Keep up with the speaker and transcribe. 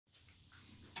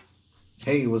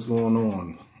Hey, what's going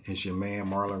on? It's your man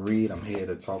Marlon Reid. I'm here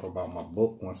to talk about my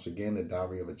book once again, The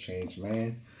Diary of a Changed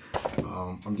Man.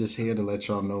 I'm just here to let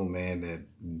y'all know, man, that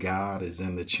God is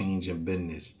in the changing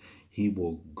business. He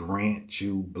will grant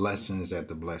you blessings at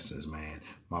the blessings, man.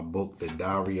 My book, The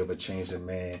Diary of a Changing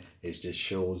Man, it just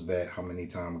shows that how many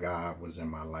times God was in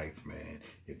my life, man.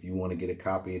 If you want to get a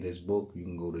copy of this book, you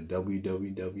can go to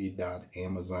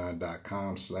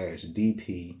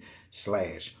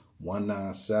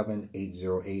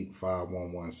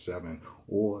www.amazon.com/DP/197-808-5117,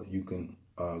 or you can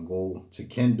go to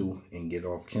Kindle and get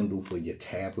off Kindle for your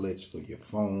tablets, for your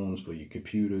phones, for your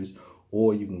computers,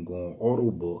 or you can go on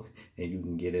Audiobook and you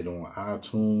can get it on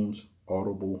iTunes,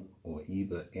 Audible, or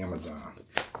either Amazon.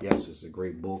 Yes, it's a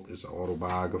great book. It's an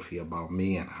autobiography about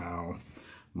me and how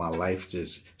my life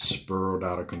just spiraled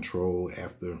out of control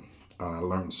after I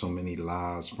learned so many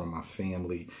lies from my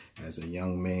family as a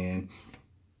young man.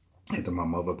 After my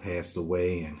mother passed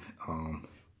away, and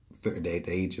at the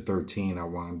age of 13, I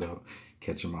wound up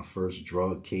catching my first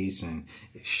drug case, and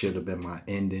it should have been my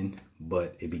ending,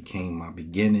 but it became my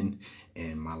beginning,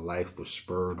 and my life was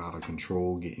spurred out of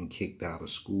control, getting kicked out of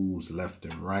schools left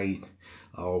and right,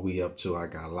 all the way up to I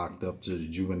got locked up to the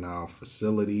juvenile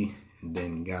facility, and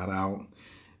then got out,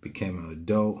 became an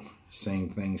adult, same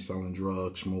thing, selling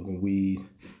drugs, smoking weed,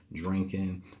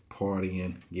 drinking,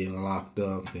 partying, getting locked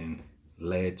up, and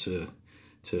led to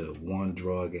one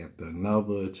drug after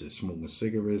another, to smoking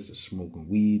cigarettes, to smoking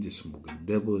weed, to smoking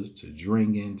dippers, to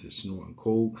drinking, to snorting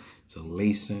coke, to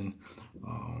lacing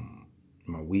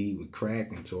my weed with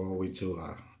crack, until all the way till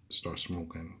I start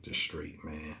smoking just straight,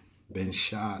 man. Been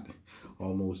shot,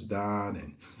 almost died,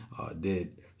 and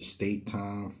did state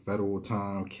time, federal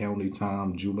time, county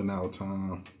time, juvenile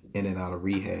time, in and out of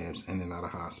rehabs, in and out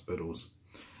of hospitals,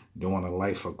 doing a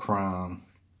life of crime.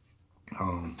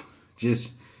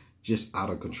 Just out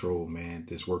of control, man.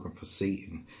 Just working for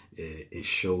Satan. It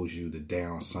shows you the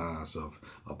downsides of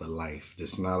the life.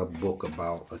 It's not a book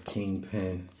about a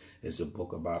kingpin. It's a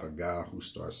book about a guy who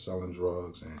starts selling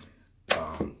drugs, and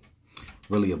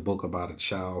really a book about a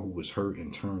child who was hurt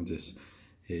and turned his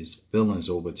feelings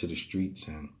over to the streets.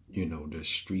 And you know, the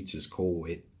streets is cold.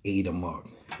 It ate him up.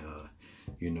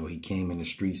 You know, he came in the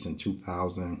streets in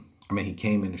 2000. He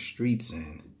came in the streets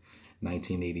in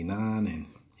 1989, and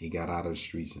he got out of the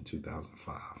streets in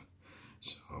 2005.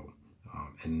 So,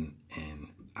 and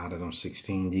out of them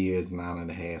 16 years,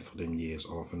 9.5 of them years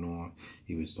off and on,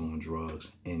 he was doing drugs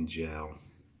in jail.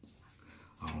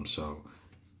 So,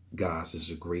 guys, it's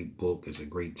a great book. It's a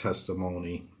great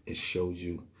testimony. It shows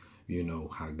you, you know,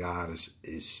 how God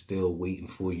is still waiting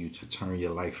for you to turn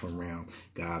your life around.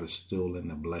 God is still in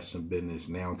the blessing business.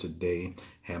 Now today,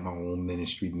 have my own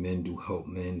ministry, Men Do Help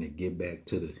Men, to get back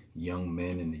to the young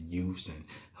men and the youths and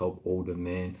help older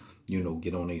men, you know,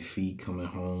 get on their feet coming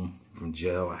home from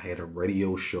jail. I had a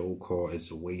radio show called It's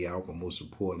a Way Out, but most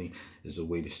importantly, It's a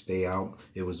Way to Stay Out.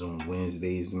 It was on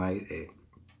Wednesdays night at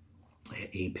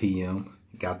 8 p.m.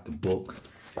 Got the book,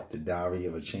 The Diary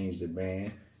of a Changed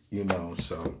Man. You know,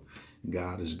 so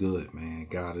God is good, man.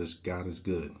 God is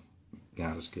good.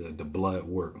 God is good. The blood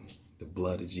worked. The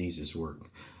blood of Jesus worked.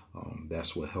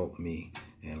 That's what helped me.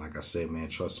 And like I said, man,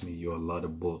 trust me, you'll love the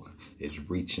book. It's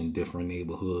reaching different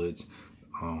neighborhoods,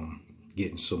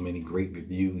 getting so many great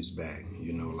reviews back.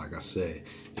 You know, like I said,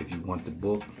 if you want the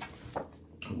book,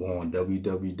 go on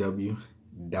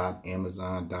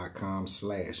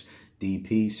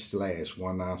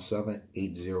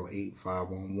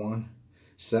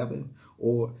www.amazon.com/DP/197-808-5117,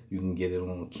 or you can get it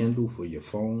on Kindle for your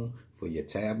phone, for your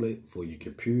tablet, for your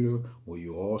computer, or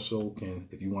you also can,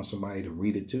 if you want somebody to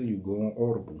read it to you, go on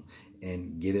Audible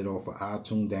and get it off of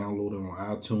iTunes, download it on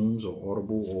iTunes or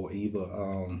Audible, or either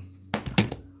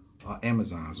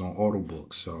Amazon's on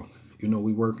Audiobooks. So, you know,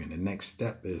 we working. The next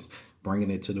step is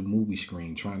bringing it to the movie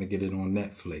screen, trying to get it on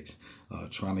Netflix,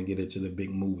 trying to get it to the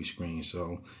big movie screen.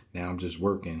 So now I'm just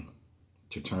working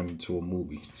to turn it into a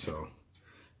movie. So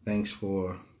thanks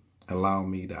for allowing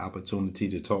me the opportunity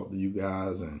to talk to you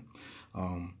guys, and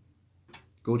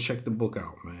go check the book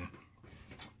out, man.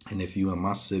 And if you in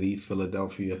my city,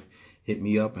 Philadelphia, hit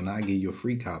me up and I give you a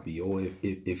free copy. Or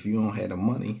if you don't have the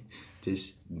money,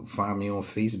 just find me on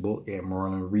Facebook at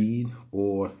Marlon Reid,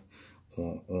 or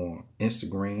on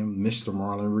Instagram, Mr.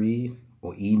 Marlon Reid,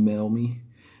 or email me,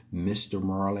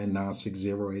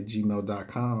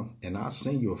 mrmarlon960@gmail.com, and I'll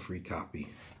send you a free copy.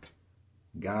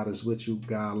 God is with you.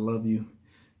 God love you.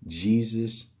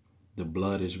 Jesus, the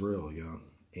blood is real, y'all.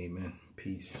 Amen.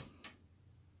 Peace.